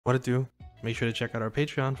What it do? Make sure to check out our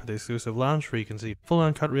Patreon for the exclusive lounge where you can see full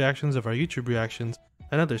uncut reactions of our YouTube reactions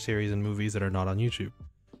and other series and movies that are not on YouTube.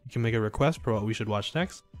 You can make a request for what we should watch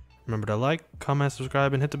next. Remember to like, comment,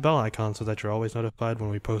 subscribe, and hit the bell icon so that you're always notified when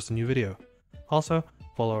we post a new video. Also,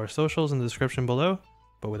 follow our socials in the description below,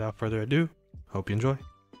 but without further ado, hope you enjoy.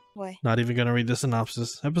 Boy. Not even gonna read the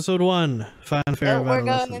synopsis. Episode 1, Fanfare of Adolescence. We're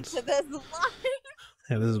going into this blind.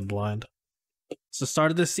 Yeah, this is blind. It's the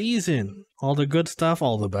start of the season. All the good stuff,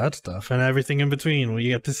 all the bad stuff, and everything in between we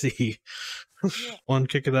get to see. One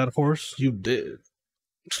kick of that horse, you did.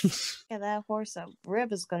 Yeah, that horse, a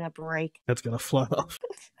rib is gonna break. That's gonna fly off.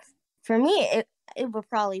 For me, it would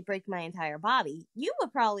probably break my entire body. You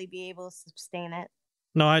would probably be able to sustain it.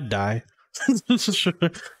 No, I'd die.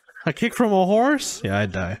 A kick from a horse? Yeah,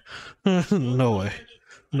 I'd die. No way.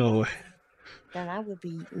 No way. Then I would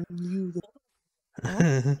be you.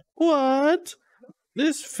 What?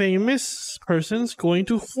 This famous person's going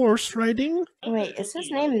to horse riding? Wait, is his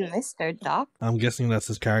name Mr. Doc? I'm guessing that's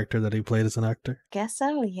his character that he played as an actor. Guess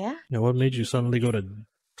so, yeah. Yeah, what made you suddenly go to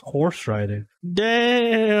horse riding?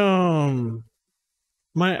 Damn!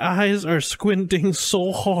 My eyes are squinting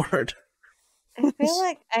so hard. I feel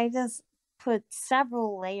like I just put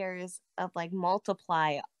several layers of like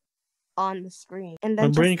multiply on the screen. And then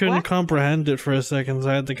my brain couldn't comprehend it for a second, so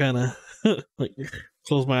I had to kind of like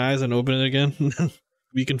close my eyes and open it again.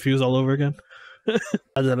 Be confused all over again.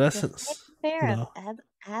 Adolescence. Fanfare of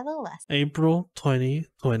Adolescence. April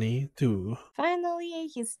 2022. Finally,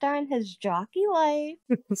 he's starting his jockey life.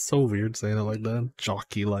 It's so weird saying it like that.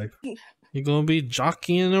 Jockey life. You're gonna be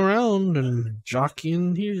jockeying around and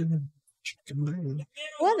jockeying here.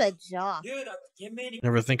 What a jock.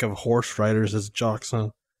 Never think of horse riders as jocks, huh?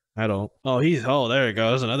 I don't. Oh, there it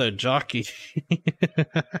goes, another jockey.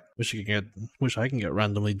 Wish I can get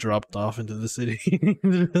randomly dropped off into the city.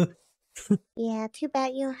 Yeah, too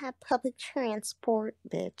bad you don't have public transport,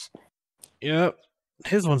 bitch. Yep.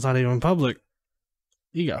 His one's not even public.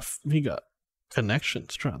 He got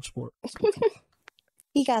connections transport.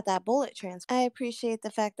 He got that bullet transport. I appreciate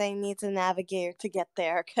the fact that he needs a navigator to get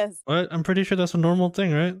there, because... What? I'm pretty sure that's a normal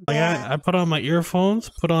thing, right? Like, yeah. I put on my earphones,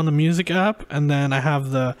 put on the music app, and then I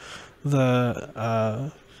have the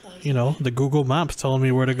Google Maps telling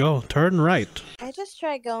me where to go. Turn right. I just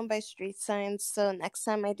try going by street signs, so next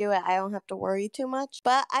time I do it, I don't have to worry too much.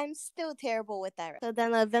 But I'm still terrible with that. So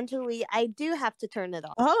then eventually, I do have to turn it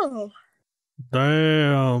off. Oh!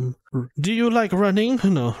 Damn. Do you like running?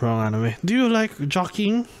 No, wrong anime. Do you like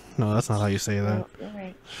jockeying? No, that's not how you say that. No,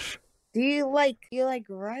 right. Do you like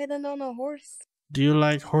riding on a horse? Do you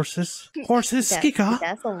like horses? Horses, Skika.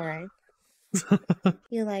 That's alright.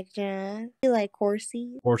 You like John? You like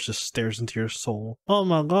horsey? Horses stares into your soul. Oh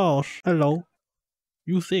my gosh. Hello.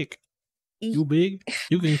 You thick. You big.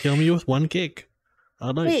 You can kill me with one kick.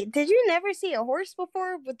 Wait, did you never see a horse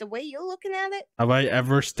before with the way you're looking at it? Have I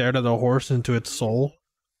ever stared at a horse into its soul?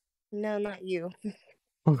 No, not you.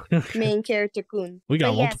 Main character Kun. We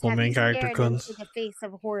got multiple main character Kuns. Into the face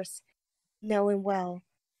of a horse, knowing well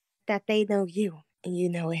that they know you and you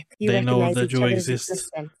know it. They know that you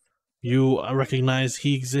exist. You recognize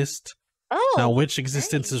he exists. Oh, now which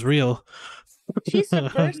existence is real? She's the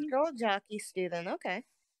first girl jockey student. Okay.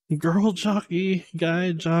 Girl jockey,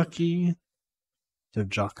 guy jockey. They're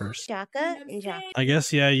jockers. Jocka and jockey. I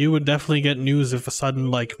guess, yeah, you would definitely get news if a sudden,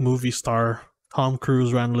 like, movie star Tom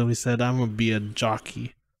Cruise randomly said, I'm gonna be a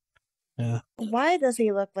jockey. Yeah. Why does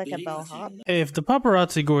he look like a bellhop? Hey, if the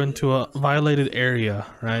paparazzi go into a violated area,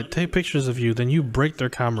 right, take pictures of you, then you break their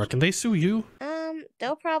camera, can they sue you?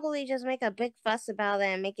 They'll probably just make a big fuss about it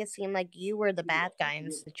and make it seem like you were the bad guy in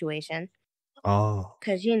the situation. Oh.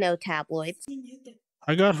 Because you know tabloids.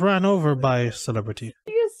 I got ran over by a celebrity.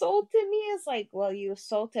 You assaulted me? It's like, well, you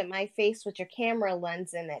assaulted my face with your camera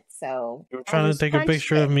lens in it, so... You were trying to take a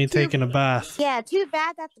picture of me taking a bath. Yeah, too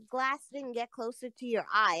bad that the glass didn't get closer to your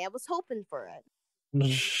eye. I was hoping for it.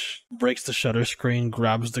 Breaks the shutter screen,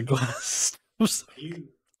 grabs the glass.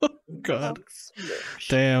 Oh, God.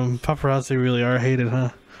 Damn, paparazzi really are hated, huh?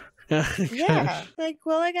 Yeah. Like,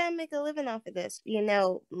 well, I gotta make a living off of this. You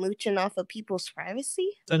know, mooching off of people's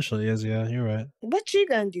privacy? Essentially is, yeah, you're right. What you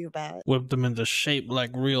gonna do about it? Whip them into shape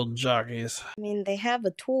like real jockeys. I mean, they have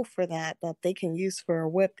a tool for that they can use for a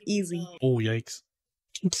whip easy. Oh, yikes.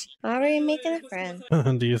 Already making a friend.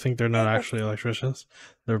 Do you think they're not actually electricians?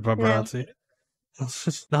 They're paparazzi? No.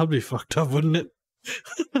 That'd be fucked up, wouldn't it?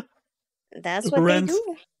 That's what they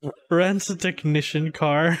do. Rents a technician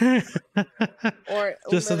car. Or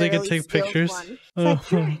just so they can take pictures.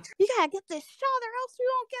 Like, you gotta get this shot or else we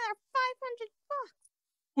won't get our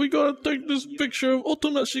 $500. We gotta take this picture of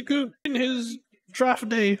Otonashi-kun in his draft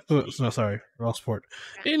day. Oh, no, sorry, wrong sport.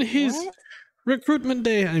 In his What? recruitment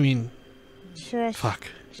day. I mean, Shush. fuck.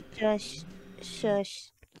 Shush. Shush.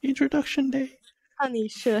 Introduction day. Honey,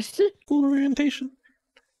 shush. School orientation.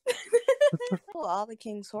 Oh, all the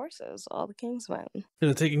king's horses. All the king's men. Should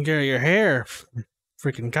have taken care of your hair.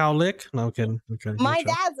 Freaking cow lick. No, I'm kidding. I'm kidding. My I'm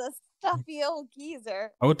joking. dad's a stuffy old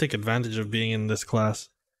geezer. I would take advantage of being in this class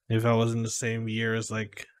if I was in the same year as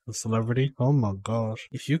like a celebrity. Oh my gosh.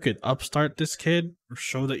 If you could upstart this kid or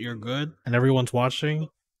show that you're good and everyone's watching,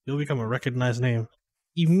 you'll become a recognized name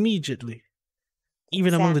immediately.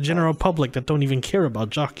 Even among the Exactly. general public that don't even care about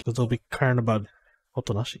jockey, because they'll be caring about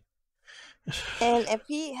Otonashi. And if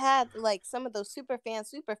he had like some of those super fans,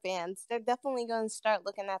 they're definitely going to start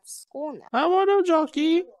looking at the school now. I want a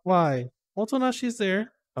jockey. Why? Otonashi's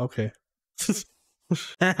there. Okay.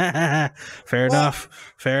 Fair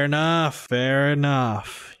enough. Fair enough. Fair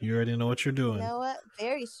enough. You already know what you're You doing. know what?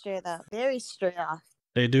 Very straight up. Very straight off.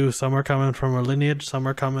 They do. Some are coming from a lineage. Some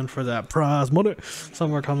are coming for that prize money.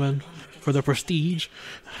 Some are coming for the prestige.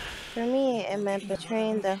 For me, it meant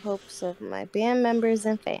betraying the hopes of my band members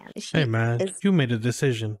and fans. Hey man, is- you made a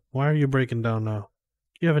decision. Why are you breaking down now?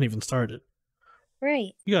 You haven't even started.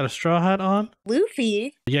 Right. You got a straw hat on?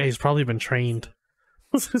 Luffy? Yeah, he's probably been trained.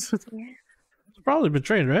 He's probably been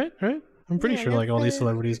trained, right? Right? I'm pretty Yeah, sure like all these definitely.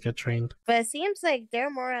 celebrities get trained. But it seems like they're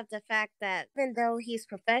more of the fact that even though he's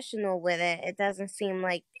professional with it, it doesn't seem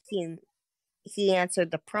like he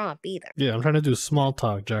answered the prompt either. Yeah, I'm trying to do small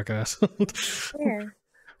talk, jackass. Yeah.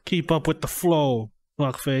 Keep up with the flow,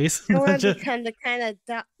 fuckface. I want to become the kind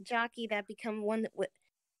of jockey that become one with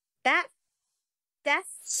that. That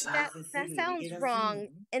sounds wrong.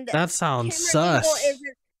 And the That sounds camera angle sus.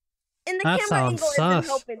 isn't- And the That camera sounds angle isn't sus.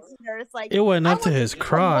 helping either. It's like It went I up to want his become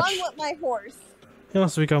crotch. One with my horse. He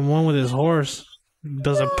wants to become one with his horse.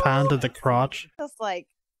 Doesn't pound to the crotch. Just like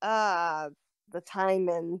the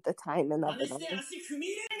timing of it all.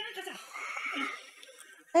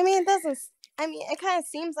 I mean, it doesn't. I mean, it kind of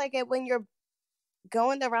seems like it when you're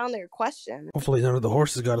going around their question. Hopefully none of the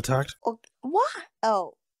horses got attacked. Oh, what?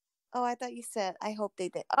 Oh, I thought you said. I hope they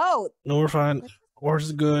did. Oh, No, we're fine. Horse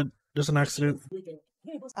is good. Just an accident.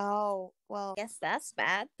 oh. Well, guess that's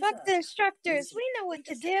bad. Fuck the instructors. We know what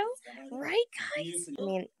to do, right, guys? I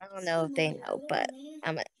mean, I don't know if they know, but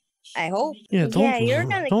I hope. Yeah, you're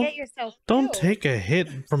gonna get yourself. Don't killed. take a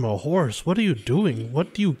hit from a horse. What are you doing?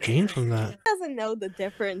 What do you gain from that? Doesn't know the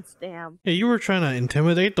difference, damn. Yeah, you were trying to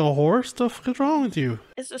intimidate the horse? The fuck is wrong with you?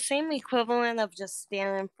 It's the same equivalent of just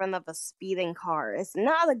standing in front of a speeding car. It's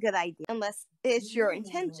not a good idea unless it's your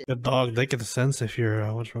intention. The dog, they can sense if you're,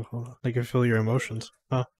 they can feel your emotions.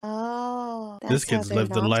 Huh? Oh, This kid's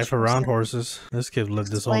lived the life around horses. This kid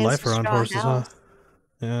lived his whole Explains life the around straw horses, huh? house.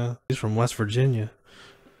 Yeah. He's from West Virginia.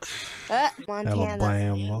 Montana.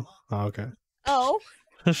 Alabama. Oh, okay. Oh,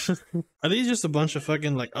 Are these just a bunch of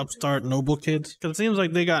fucking like upstart noble kids? Because it seems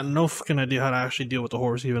like they got no fucking idea how to actually deal with the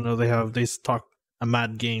horse, even though they talk a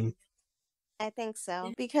mad game. I think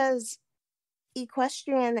so. Because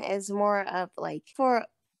equestrian is more of like, for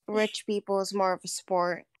rich people, is more of a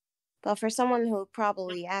sport. But for someone who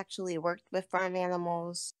probably actually worked with farm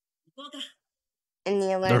animals, and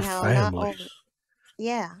you learn They're how family. not only,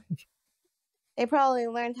 yeah. They probably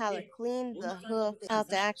learned how to clean the hoofs, how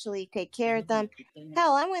to actually take care of them.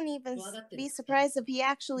 Hell, I wouldn't even be surprised if he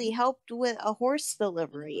actually helped with a horse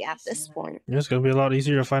delivery at this point. Yeah, it's gonna be a lot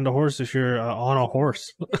easier to find a horse if you're on a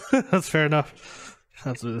horse. That's fair enough.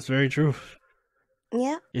 That's very true.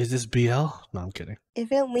 Yeah. Is this BL? No, I'm kidding.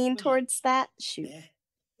 If it leaned towards that, shoot.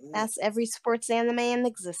 That's every sports anime in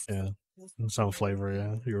existence. Yeah, some flavor.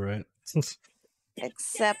 Yeah, you're right.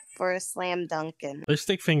 Except for Slam Dunkin'. They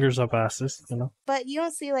stick fingers up asses, you know. But you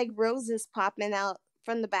don't see like roses popping out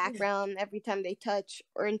from the background every time they touch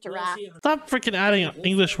or interact. Stop freaking adding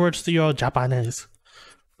English words to your Japanese.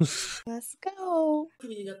 Let's go.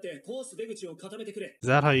 Is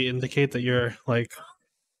that how you indicate that you're like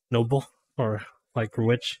noble or like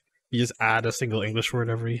rich? You just add a single English word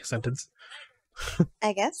every sentence.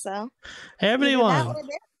 I guess so. Hey, Either that everyone. or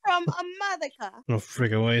they're from America. No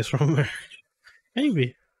freaking ways from there.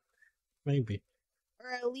 Maybe.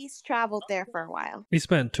 Or at least traveled there for a while. We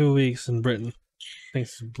spent 2 weeks in Britain.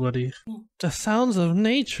 Thanks to bloody. The sounds of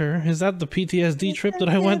nature. Is that the PTSD trip that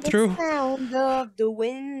I went through? The sound of the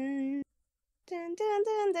wind. Dun, dun,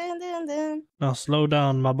 dun, dun, dun, dun. Now slow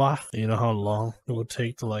down, my boy. You know how long it would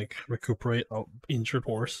take to like recuperate an injured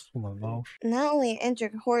horse? Oh my gosh. Not only an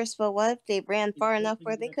injured horse, but what if they ran far enough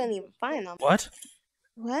where they couldn't even find them? What?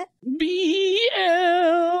 What? BL.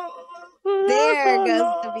 There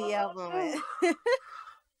goes the BL moment.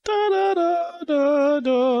 Da, da, da, da,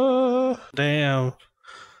 da. Damn.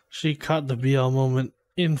 She caught the BL moment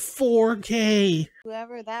in 4K.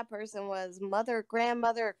 Whoever that person was, mother,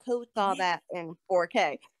 grandmother, coach saw that in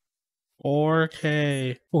 4K.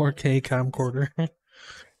 4K. 4K camcorder.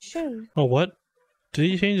 Sure. Oh, what?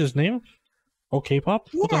 Did he change his name? Oh, K-pop?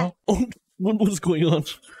 Yeah. What the hell? Oh, what was going on?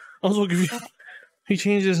 I was so confused. He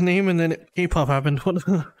changed his name and then K-pop happened. What?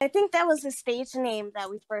 I think that was his stage name that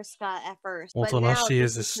we first got at first. But now Otonashi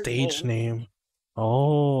is his stage name.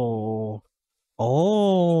 Oh.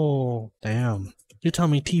 Oh. Damn. You tell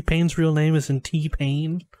me T-Pain's real name isn't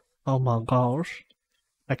T-Pain? Oh my gosh.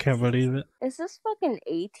 I can't believe it. Is this fucking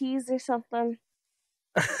 80s or something?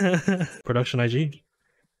 Production IG.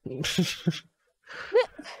 Not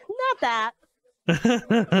that.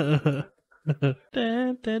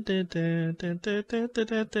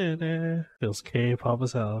 Feels K-pop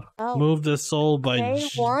as hell. Oh. Move the Soul by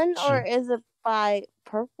J1 or is it by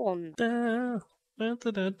Purple? Well,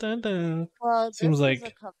 seems this like is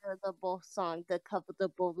a coverable song. The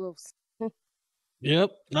coverable.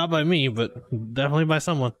 Yep, not by me, but definitely by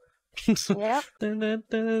someone. Yep.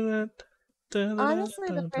 Honestly,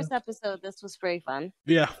 the first episode, this was very fun.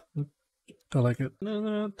 Yeah, I like it.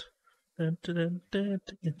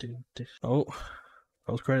 Oh,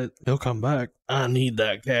 post credit. He'll come back. I need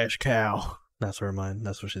that cash cow. That's her mind.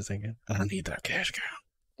 That's what she's thinking. I need that cash cow.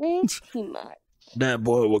 Pretty much. That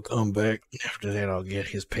boy will come back. After that, I'll get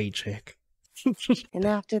his paycheck. And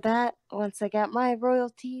after that, once I got my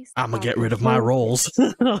royalties, I'm gonna get rid of my rolls.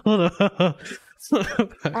 Ah,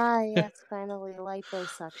 yes, finally,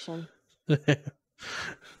 liposuction. I'm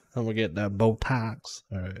gonna get that Botox.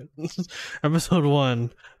 Alright. Episode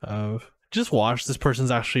 1 of just watch. This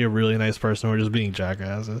person's actually a really nice person. We're just being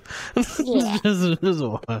jackasses. Yeah. just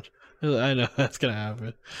watch. I know that's gonna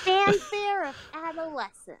happen. Fanfare of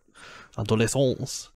Adolescence. Adolescence.